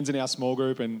in our small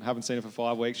group and haven't seen her for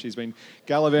 5 weeks. She's been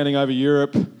gallivanting over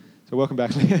Europe. So welcome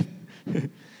back, Leanne.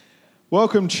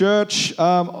 Welcome, church.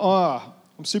 I'm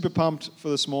super pumped for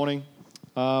this morning.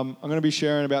 I'm going to be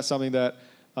sharing about something that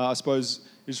I suppose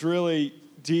is really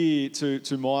dear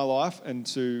to my life and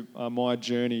to my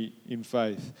journey in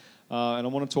faith. And I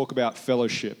want to talk about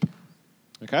fellowship.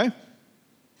 Okay?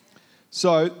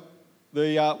 So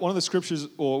one of the scriptures,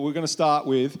 or we're going to start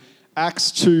with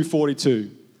Acts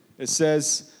 2:42. It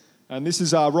says, and this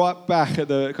is right back at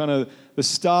the kind of the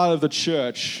start of the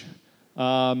church.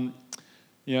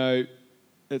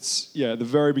 It's the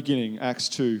very beginning, Acts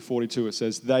 2:42. It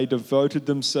says, they devoted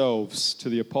themselves to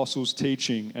the apostles'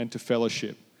 teaching and to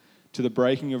fellowship, to the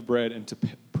breaking of bread and to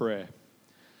prayer.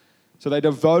 So they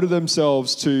devoted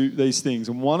themselves to these things,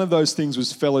 and one of those things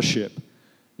was fellowship.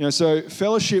 So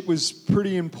fellowship was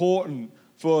pretty important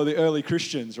for the early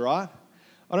Christians, right?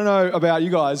 I don't know about you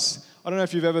guys. I don't know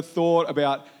if you've ever thought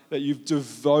about that you've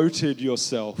devoted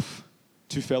yourself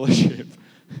to fellowship.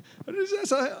 I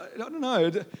don't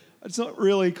know. It's not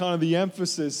really kind of the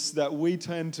emphasis that we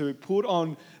tend to put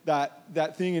on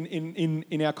that thing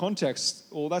in our context.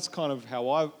 Well, that's kind of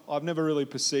how I've never really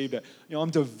perceived it. I'm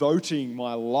devoting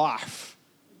my life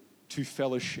to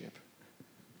fellowship.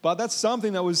 But that's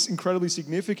something that was incredibly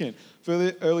significant for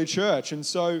the early church. And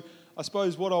so I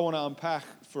suppose what I want to unpack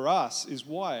for us is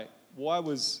why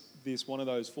was this one of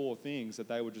those 4 things that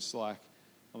they were just like,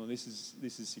 this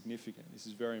is significant. This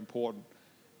is very important.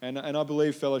 And I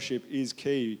believe fellowship is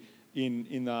key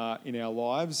in our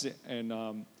lives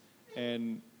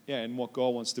and what God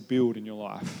wants to build in your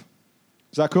life.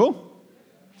 Is that cool?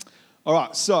 All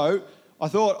right. So I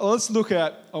thought let's look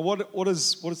at what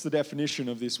is the definition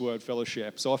of this word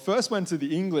fellowship. So I first went to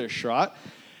the English, right,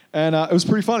 and it was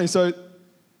pretty funny. So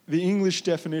the English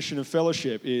definition of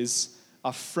fellowship is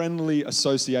a friendly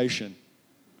association.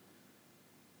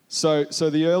 So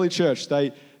the early church,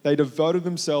 they devoted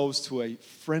themselves to a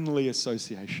friendly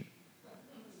association.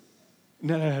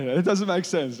 No, it doesn't make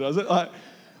sense, does it? Like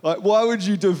why would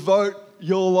you devote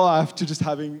your life to just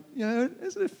having,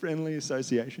 is it a friendly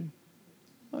association?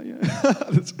 Oh, yeah.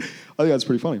 I think that's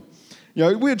pretty funny.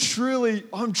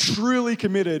 I'm truly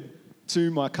committed to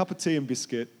my cup of tea and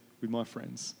biscuit with my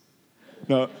friends.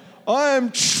 No, I am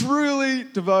truly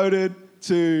devoted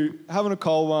to having a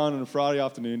cold one on a Friday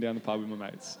afternoon down the pub with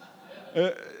my mates.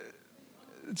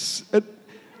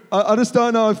 I just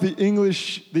don't know if the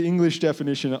English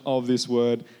definition of this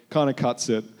word kind of cuts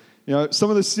it. Some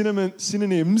of the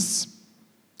synonyms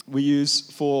we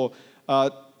use for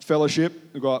fellowship,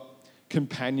 we've got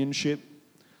companionship,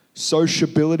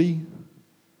 sociability,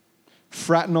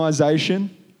 fraternization.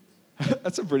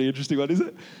 That's a pretty interesting one, isn't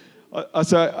it?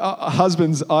 So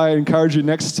husbands, I encourage you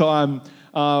next time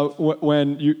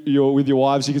when you're with your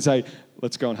wives, you can say,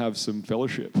 let's go and have some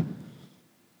fellowship.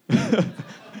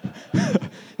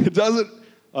 It doesn't,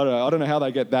 I don't know how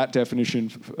they get that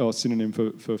definition or synonym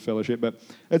for fellowship, but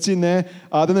it's in there.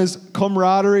 Then there's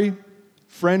camaraderie,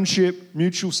 friendship,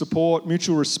 mutual support,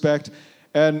 mutual respect,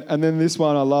 and then this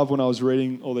one I love when I was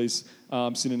reading all these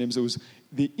synonyms. It was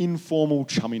the informal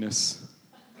chumminess.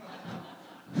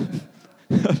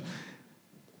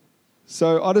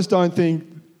 So I just don't think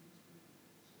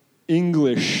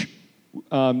English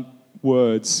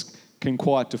words can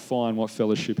quite define what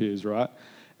fellowship is, right?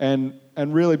 And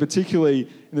really, particularly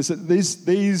in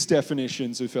these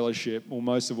definitions of fellowship, or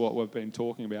most of what we've been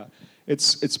talking about,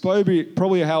 it's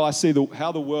probably how I see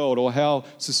how the world or how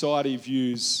society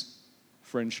views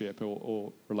friendship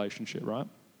or relationship, right?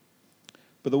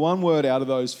 But the one word out of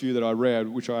those few that I read,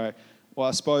 which I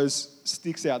suppose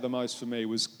sticks out the most for me,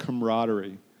 was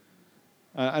camaraderie.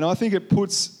 And I think it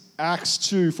puts Acts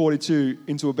 2:42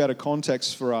 into a better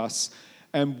context for us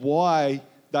and why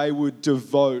they would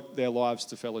devote their lives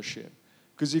to fellowship.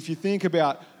 Because if you think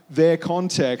about their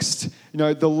context,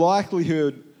 the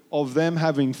likelihood of them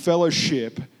having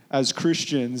fellowship as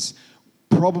Christians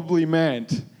probably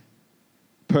meant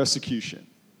persecution.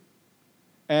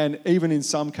 And even in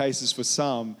some cases, for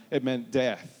some, it meant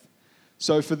death.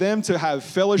 So for them to have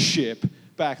fellowship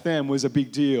back then was a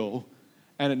big deal,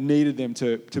 and it needed them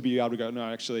to be able to go, no,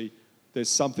 actually, there's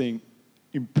something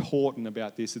important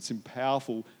about this. It's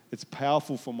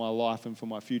powerful for my life and for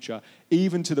my future,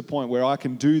 even to the point where I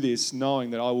can do this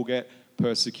knowing that I will get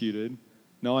persecuted,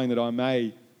 knowing that I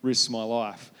may risk my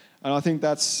life. And I think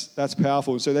that's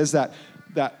powerful. So there's that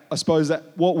I suppose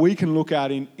that what we can look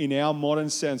at in our modern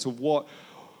sense of what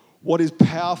is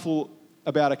powerful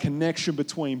about a connection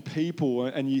between people,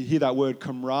 and you hear that word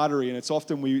camaraderie, and it's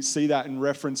often we see that in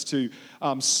reference to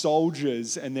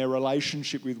soldiers and their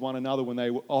relationship with one another when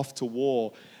they were off to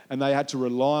war, and they had to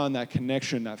rely on that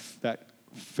connection, that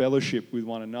fellowship with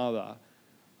one another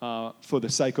for the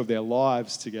sake of their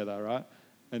lives together, right?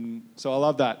 And so I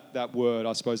love that word.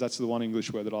 I suppose that's the one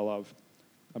English word that I love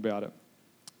about it.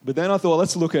 But then I thought,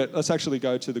 let's actually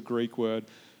go to the Greek word.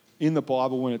 In the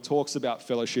Bible, when it talks about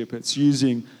fellowship, it's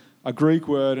using a Greek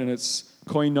word, and it's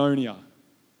koinonia.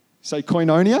 Say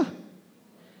koinonia?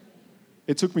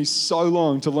 It took me so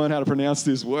long to learn how to pronounce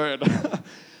this word.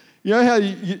 You know how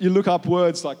you look up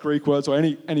words like Greek words or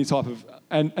any type of,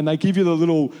 and they give you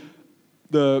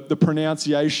the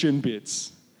pronunciation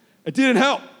bits. It didn't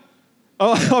help.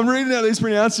 I'm reading out these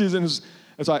pronunciations, and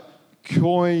it's like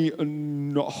koinonia.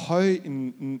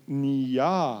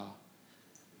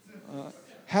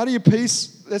 How do you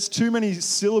piece? There's too many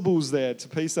syllables there to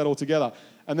piece that all together.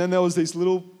 And then there was this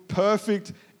little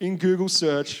perfect, in Google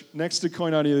search, next to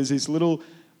koinonia, there's this little,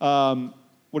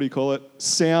 what do you call it?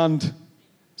 Sound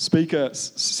speaker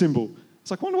symbol. It's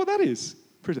like, I wonder what that is.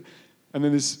 And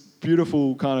then this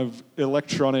beautiful kind of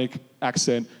electronic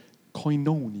accent,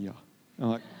 koinonia. And I'm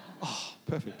like, oh,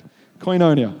 perfect.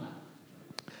 Koinonia.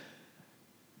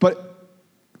 But,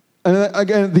 and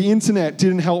again, the internet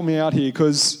didn't help me out here,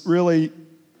 because really,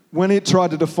 when it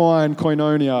tried to define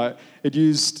koinonia, it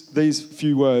used these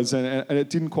few words, and it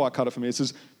didn't quite cut it for me. It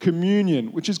says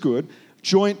communion, which is good,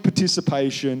 joint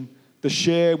participation, the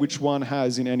share which one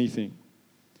has in anything.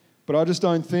 But I just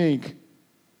don't think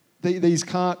these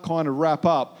can't kind of wrap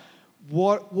up.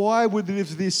 Why would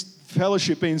this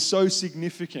fellowship been so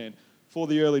significant for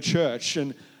the early church?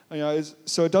 And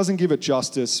so it doesn't give it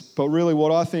justice. But really,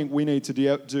 what I think we need to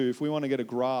do, if we want to get a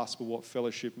grasp of what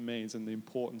fellowship means and the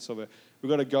importance of it, we've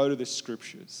got to go to the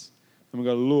scriptures, and we've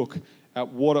got to look at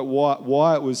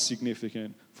why it was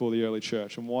significant for the early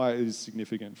church and why it is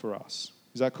significant for us.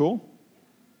 Is that cool?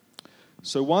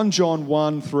 So 1 John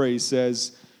 1:3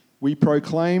 says, "We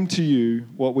proclaim to you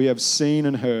what we have seen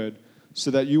and heard,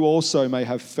 so that you also may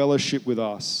have fellowship with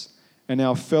us. And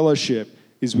our fellowship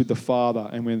is with the Father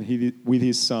and with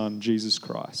his Son, Jesus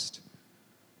Christ."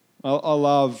 I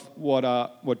love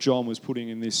what John was putting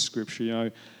in this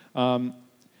scripture. We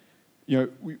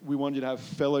want you to have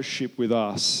fellowship with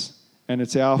us, and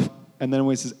then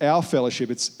when it says our fellowship,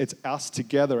 it's us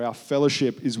together. Our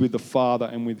fellowship is with the Father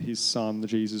and with his Son,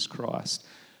 Jesus Christ.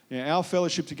 Our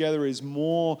fellowship together is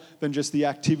more than just the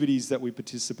activities that we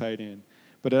participate in,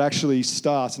 but it actually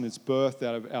starts and it's birthed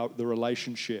out of the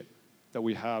relationship that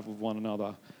we have with one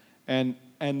another, and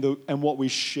what we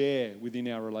share within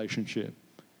our relationship,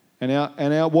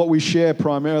 and what we share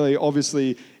primarily,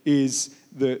 obviously, is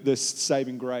the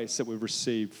saving grace that we've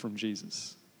received from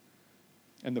Jesus,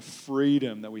 and the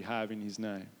freedom that we have in his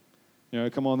name.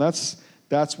 Come on, that's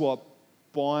what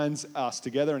binds us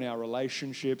together in our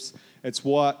relationships. It's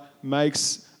what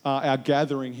makes our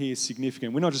gathering here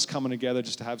significant. We're not just coming together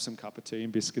just to have some cup of tea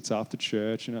and biscuits after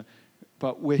church,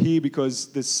 but we're here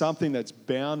because there's something that's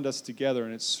bound us together,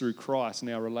 and it's through Christ and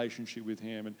our relationship with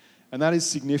him, and that is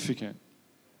significant.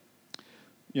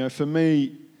 For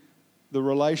me, the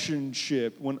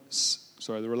relationships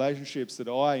that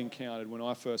I encountered when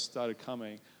I first started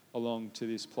coming along to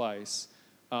this place,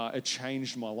 it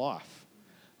changed my life.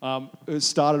 It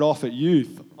started off at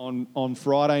youth on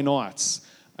Friday nights,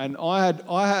 and I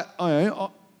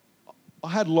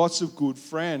had lots of good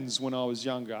friends when I was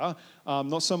younger.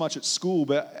 Not so much at school,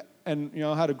 but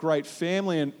I had a great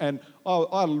family, and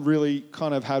I really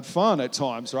kind of had fun at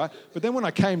times, right? But then when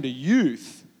I came to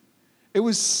youth, it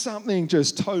was something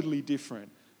just totally different.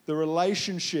 The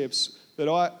relationships that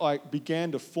I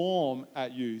began to form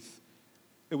at youth,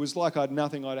 it was like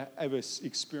nothing I'd ever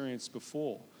experienced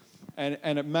before. And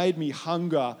it made me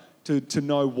hunger to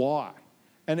know why.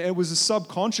 And it was a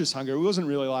subconscious hunger. It wasn't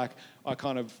really like I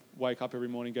kind of wake up every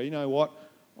morning and go, you know what?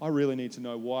 I really need to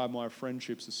know why my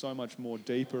friendships are so much more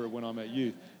deeper when I'm at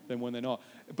youth than when they're not.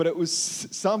 But it was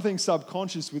something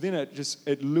subconscious within it.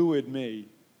 It lured me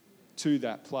to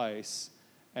that place.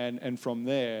 And from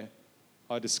there,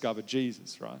 I discovered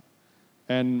Jesus, right?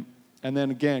 And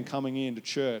then again, coming into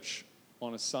church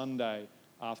on a Sunday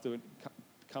after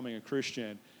becoming a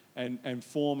Christian and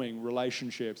forming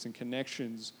relationships and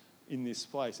connections in this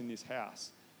place, in this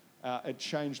house, it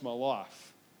changed my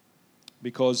life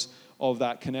because of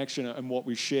that connection and what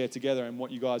we share together and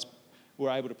what you guys were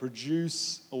able to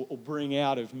produce or bring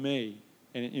out of me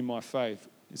in my faith.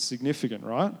 It's significant,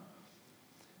 right?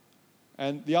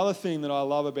 And the other thing that I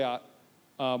love about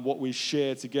what we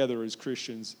share together as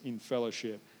Christians in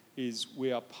fellowship is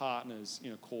we are partners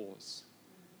in a cause.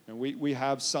 And we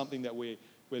have something that we're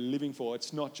living for.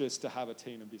 It's not just to have a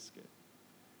tea and a biscuit.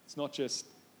 It's not just,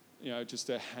 just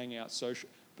to hang out social.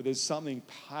 But there's something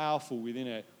powerful within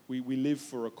it. We live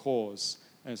for a cause,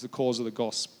 and it's the cause of the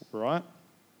gospel, right?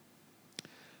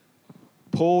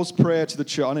 Paul's prayer to the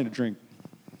church. I need a drink.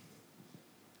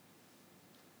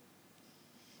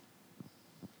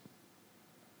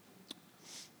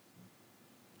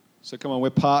 So come on,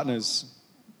 we're partners.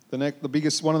 The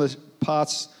biggest, one of the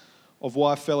parts of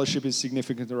why fellowship is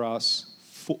significant to us,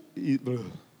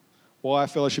 why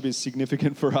fellowship is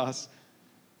significant for us,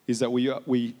 is that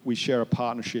we share a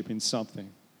partnership in something.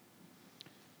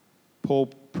 Paul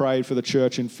prayed for the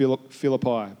church in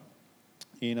Philippi.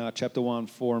 In chapter 1,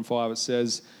 4 and 5, it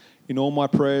says, "In all my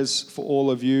prayers for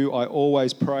all of you, I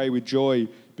always pray with joy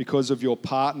because of your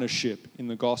partnership in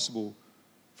the gospel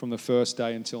from the first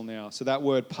day until now." So that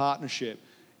word partnership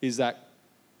is that,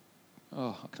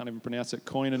 I can't even pronounce it,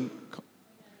 koinonia.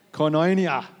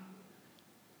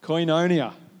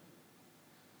 Koinonia.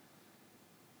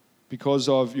 Because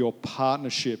of your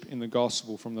partnership in the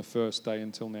gospel from the first day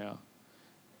until now.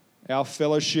 Our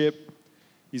fellowship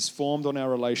is formed on our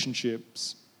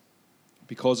relationships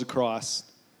because of Christ,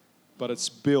 but it's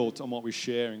built on what we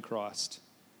share in Christ.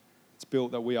 It's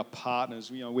built that we are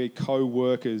partners, we're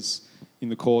co-workers in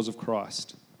the cause of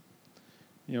Christ.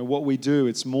 What we do,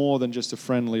 it's more than just a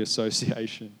friendly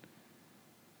association.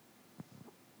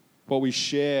 What we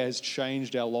share has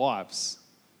changed our lives.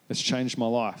 It's changed my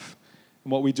life.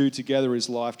 And what we do together is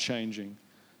life-changing.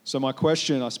 So my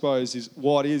question, I suppose, is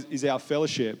what is our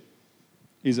fellowship?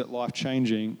 Is it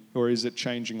life-changing or is it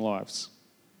changing lives?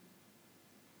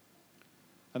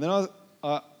 And then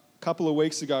a couple of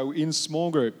weeks ago in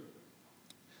small group,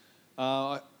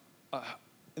 and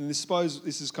I suppose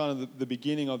this is kind of the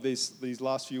beginning of these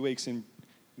last few weeks in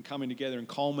coming together and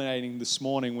culminating this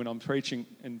morning when I'm preaching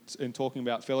and talking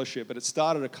about fellowship. But it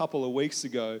started a couple of weeks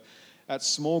ago at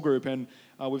small group, and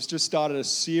we've just started a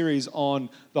series on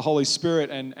the Holy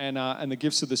Spirit and the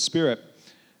gifts of the Spirit.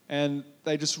 And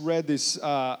they just read this, in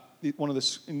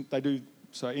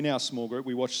our small group,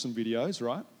 we watch some videos,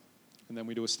 right? And then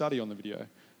we do a study on the video.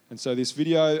 And so this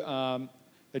video,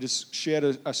 they just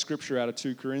shared a scripture out of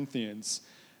 2 Corinthians.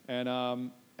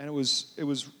 And it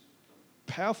was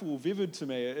powerful, vivid to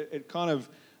me. It kind of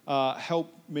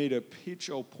helped me to pitch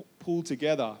or pull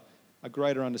together a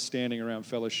greater understanding around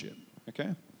fellowship,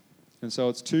 okay? And so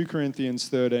it's 2 Corinthians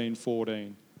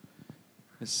 13:14.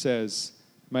 It says,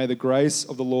 "May the grace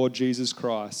of the Lord Jesus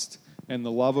Christ and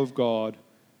the love of God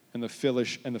and the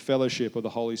fellowship of the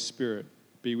Holy Spirit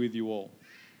be with you all."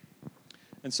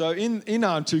 And so in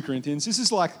 2 Corinthians, this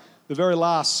is like the very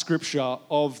last scripture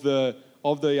of the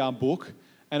book,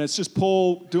 and it's just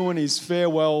Paul doing his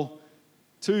farewell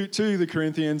to the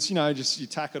Corinthians. Just you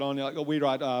tack it on. You're like, we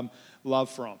write love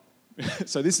from.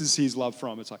 So this is his love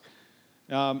from. It's like,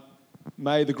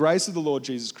 "May the grace of the Lord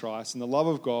Jesus Christ and the love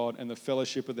of God and the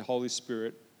fellowship of the Holy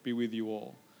Spirit be with you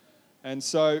all." And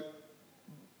so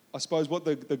I suppose what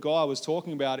the guy was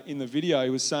talking about in the video, he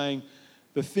was saying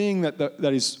the thing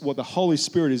that is what the Holy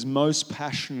Spirit is most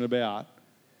passionate about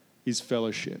is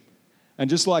fellowship. And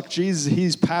just like Jesus,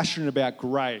 he's passionate about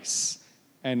grace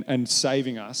and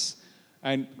saving us.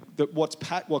 And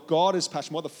what God is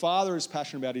passionate, what the Father is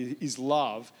passionate about is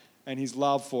love and his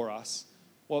love for us.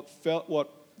 What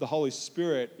the Holy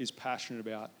Spirit is passionate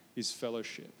about is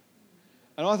fellowship.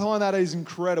 And I find that is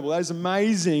incredible. That is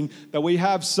amazing that we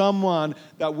have someone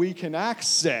that we can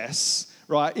access,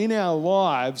 right, in our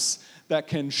lives that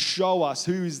can show us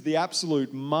who is the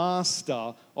absolute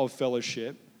master of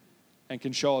fellowship and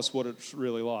can show us what it's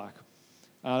really like.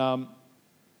 And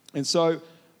so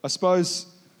I suppose,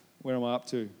 where am I up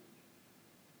to?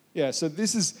 Yeah, so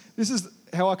this is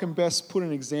how I can best put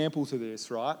an example to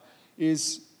this, right?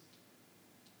 Is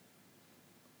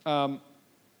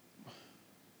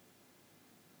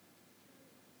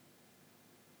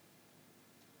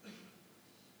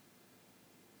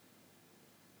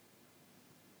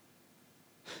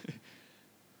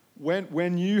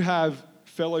when you have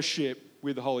fellowship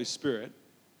with the Holy Spirit,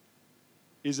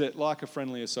 is it like a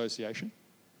friendly association?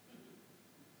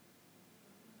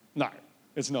 No,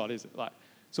 it's not, is it?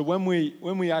 So when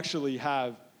we actually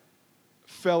have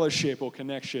fellowship or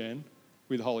connection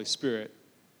with the Holy Spirit,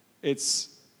 it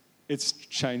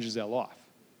changes our life,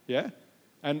 yeah?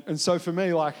 And so for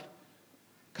me, like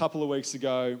a couple of weeks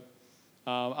ago,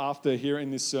 after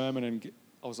hearing this sermon,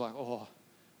 I was like,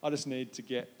 I just need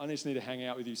to hang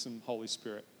out with you some Holy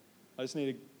Spirit. I just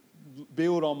need to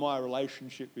build on my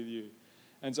relationship with you.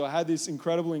 And so I had this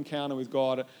incredible encounter with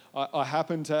God. I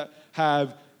happened to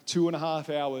have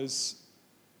 2.5 hours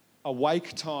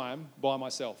awake time by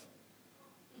myself,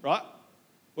 right?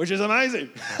 Which is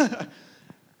amazing.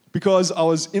 Because I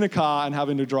was in a car and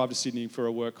having to drive to Sydney for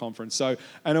a work conference. And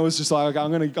it was just like,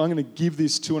 I'm going to give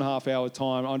this 2.5 hour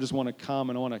time. I just want to come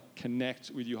and I want to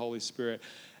connect with you, Holy Spirit.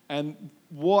 And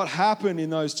what happened in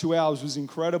those 2 hours was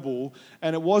incredible.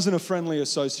 And it wasn't a friendly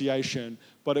association,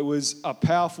 but it was a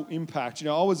powerful impact.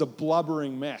 I was a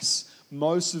blubbering mess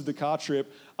most of the car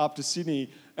trip up to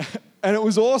Sydney. And it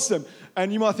was awesome.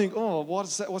 And you might think, oh,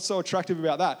 what's so attractive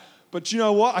about that? But you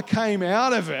know what? I came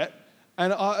out of it,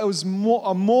 and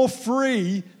I'm more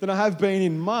free than I have been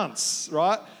in months,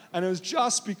 right? And it was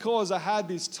just because I had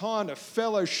this time to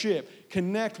fellowship,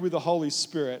 connect with the Holy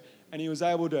Spirit, and He was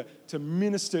able to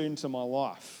minister into my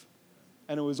life.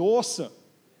 And it was awesome.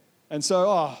 And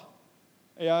so,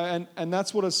 and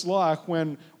that's what it's like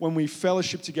when we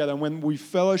fellowship together, and when we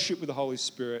fellowship with the Holy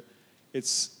Spirit.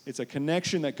 It's a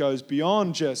connection that goes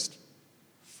beyond just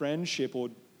friendship or,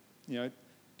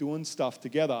 doing stuff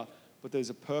together, but there's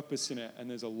a purpose in it and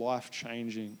there's a life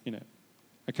changing in it.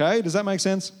 Okay, does that make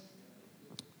sense?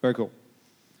 Very cool.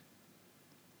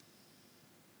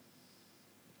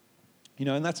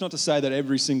 And that's not to say that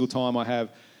every single time I have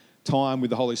time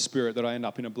with the Holy Spirit that I end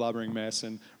up in a blubbering mess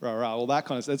and all that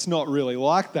kind of stuff. It's not really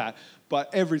like that. But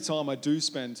every time I do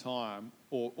spend time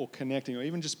or connecting or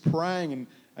even just praying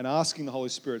and asking the Holy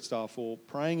Spirit stuff or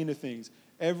praying into things,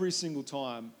 every single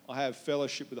time I have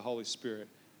fellowship with the Holy Spirit,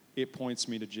 it points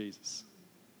me to Jesus.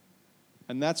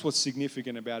 And that's what's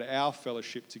significant about our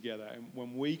fellowship together. And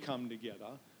when we come together,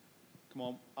 come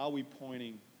on, are we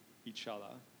pointing each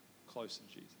other closer to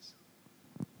Jesus?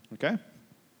 Okay?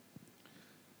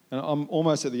 And I'm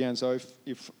almost at the end, so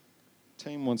if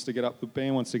team wants to get up, the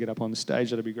band wants to get up on the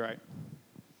stage, that'd be great.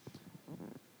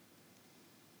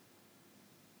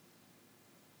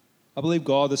 I believe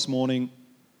God this morning,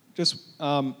 just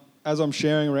as I'm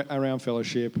sharing around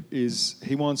fellowship, is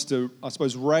He wants to, I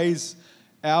suppose, raise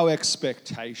our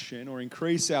expectation or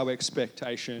increase our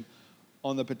expectation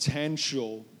on the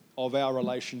potential of our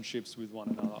relationships with one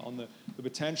another, on the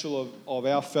potential of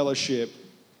our fellowship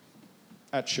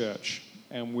at church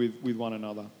and with one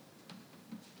another.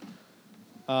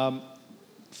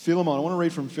 Philemon, I want to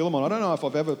read from Philemon. I don't know if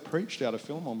I've ever preached out of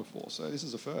Philemon before, so this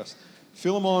is a first.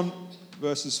 Philemon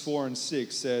verses 4 and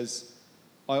 6 says,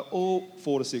 4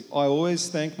 to 6, I always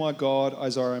thank my God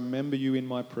as I remember you in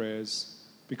my prayers,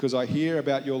 because I hear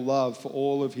about your love for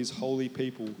all of His holy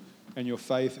people and your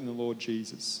faith in the Lord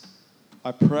Jesus.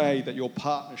 I pray that your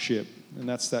partnership, and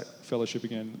that's that fellowship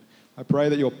again, I pray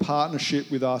that your partnership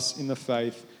with us in the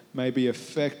faith may be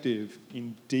effective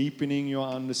in deepening your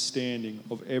understanding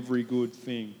of every good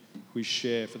thing we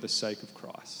share for the sake of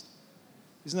Christ.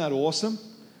 Isn't that awesome?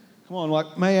 Come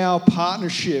on, may our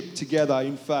partnership together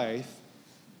in faith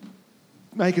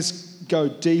make us go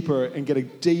deeper and get a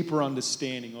deeper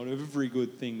understanding of every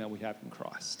good thing that we have in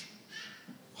Christ.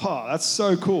 Oh, that's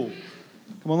so cool.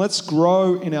 Come on, let's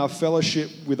grow in our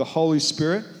fellowship with the Holy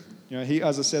Spirit. He,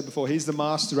 as I said before, He's the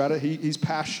master at it. He's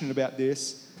passionate about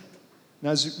this. And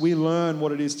as we learn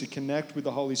what it is to connect with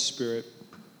the Holy Spirit,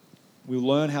 we'll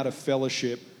learn how to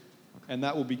fellowship, and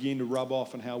that will begin to rub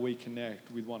off on how we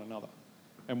connect with one another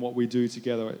and what we do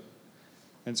together. And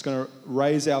it's going to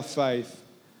raise our faith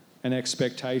and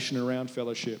expectation around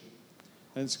fellowship.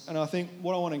 And I think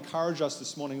what I want to encourage us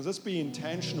this morning is let's be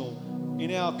intentional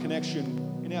in our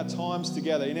connection, in our times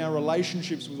together, in our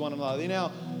relationships with one another, in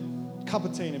our cup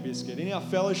of tea and a biscuit, in our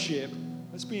fellowship.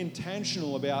 Let's be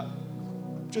intentional about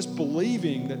just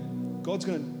believing that God's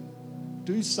going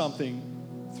to do something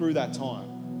through that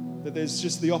time. That there's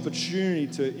just the opportunity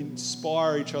to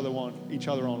inspire each other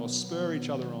on or spur each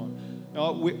other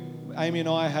on. Amy and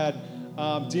I had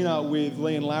dinner with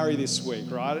Lee and Larry this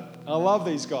week, right? I love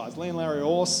these guys. Lee and Larry are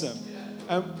awesome.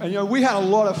 And we had a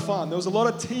lot of fun. There was a lot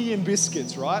of tea and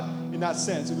biscuits, right? In that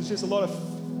sense. It was just a lot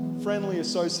of friendly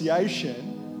association.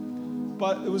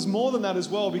 But it was more than that as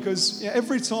well, because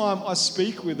every time I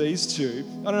speak with these two,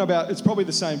 I don't know about, it's probably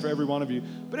the same for every one of you,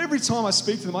 but every time I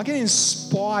speak to them, I get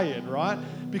inspired, right?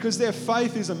 Because their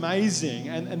faith is amazing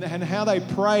and how they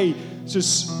pray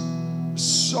just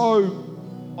so,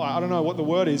 I don't know what the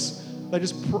word is, they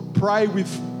just pray with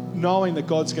knowing that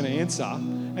God's going to answer.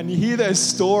 And you hear their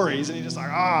stories and you're just like,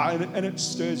 and it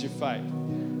stirs your faith,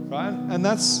 right? And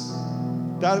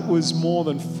that was more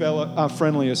than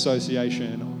friendly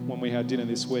association when we had dinner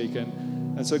this week.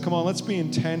 And so come on, let's be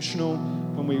intentional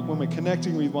when we're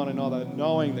connecting with one another,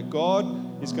 knowing that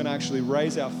God is going to actually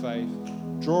raise our faith,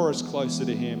 draw us closer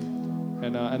to Him,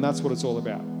 and that's what it's all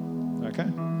about, okay?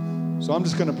 So I'm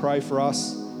just going to pray for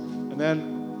us, and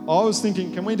then I was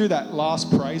thinking, can we do that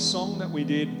last praise song that we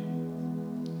did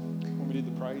when we did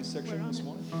the praise section this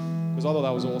morning? Because I thought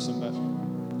that was awesome,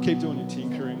 but keep doing your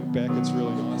tinkering, Beck, it's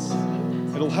really nice.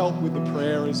 It'll help with the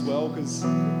prayer as well, because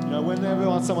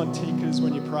whenever someone tinkers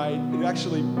when you pray, it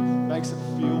actually makes it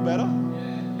feel better,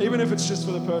 even if it's just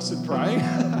for the person praying.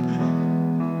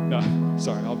 No,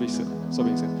 sorry, I'll be silly. Stop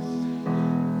being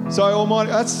silly. So,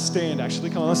 Almighty, let's stand actually.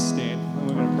 Come on, let's stand. And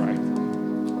we're going to pray.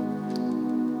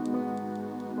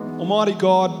 Almighty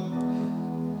God,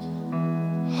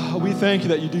 we thank you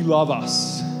that you do love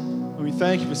us. And we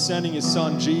thank you for sending your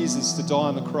son Jesus to die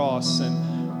on the cross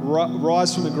and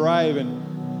rise from the grave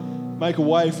and make a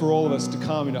way for all of us to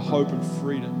come into hope and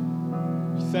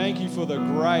freedom. We thank you for the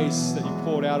grace that you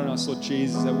poured out on us, Lord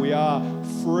Jesus, that we are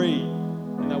free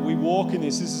and that we walk in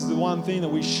this. This is the one thing that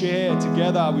we share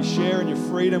together. We share in your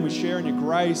freedom. We share in your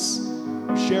grace.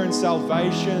 We share in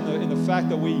salvation, in the fact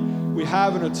that we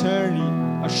have an eternity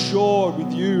assured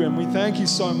with you. And we thank you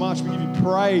so much. We give you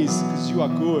praise because you are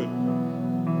good.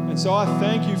 And so I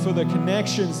thank you for the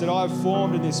connections that I've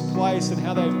formed in this place and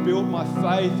how they've built my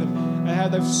faith and how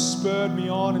they've spurred me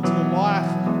on into the life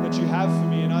that you have for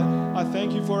me. And I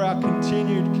thank you for our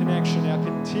continued connection, our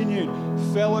continued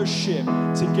fellowship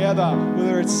together,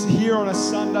 whether it's here on a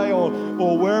Sunday or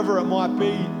wherever it might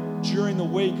be during the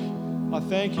week. I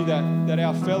thank you that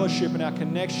our fellowship and our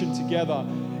connection together,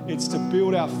 it's to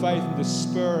build our faith and to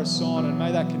spur us on, and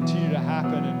may that continue to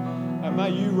happen. And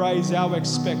may you raise our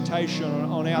expectation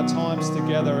on our times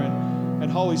together.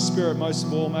 And Holy Spirit, most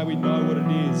of all, may we know what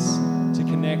it is to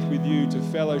connect with you, to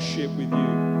fellowship with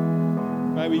you.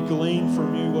 May we glean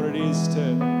from you what it is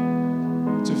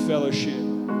to fellowship.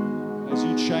 As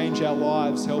you change our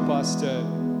lives, help us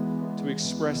to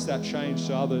express that change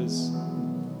to others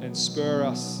and spur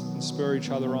us and spur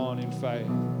each other on in faith.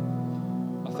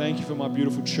 I thank you for my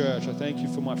beautiful church. I thank you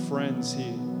for my friends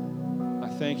here. I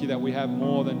thank you that we have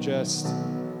more than just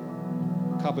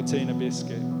a cup of tea and a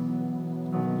biscuit.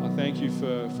 I thank you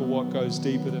for what goes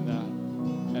deeper than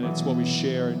that. And it's what we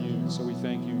share in you. So we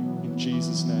thank you in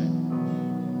Jesus'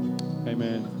 name.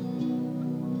 Amen.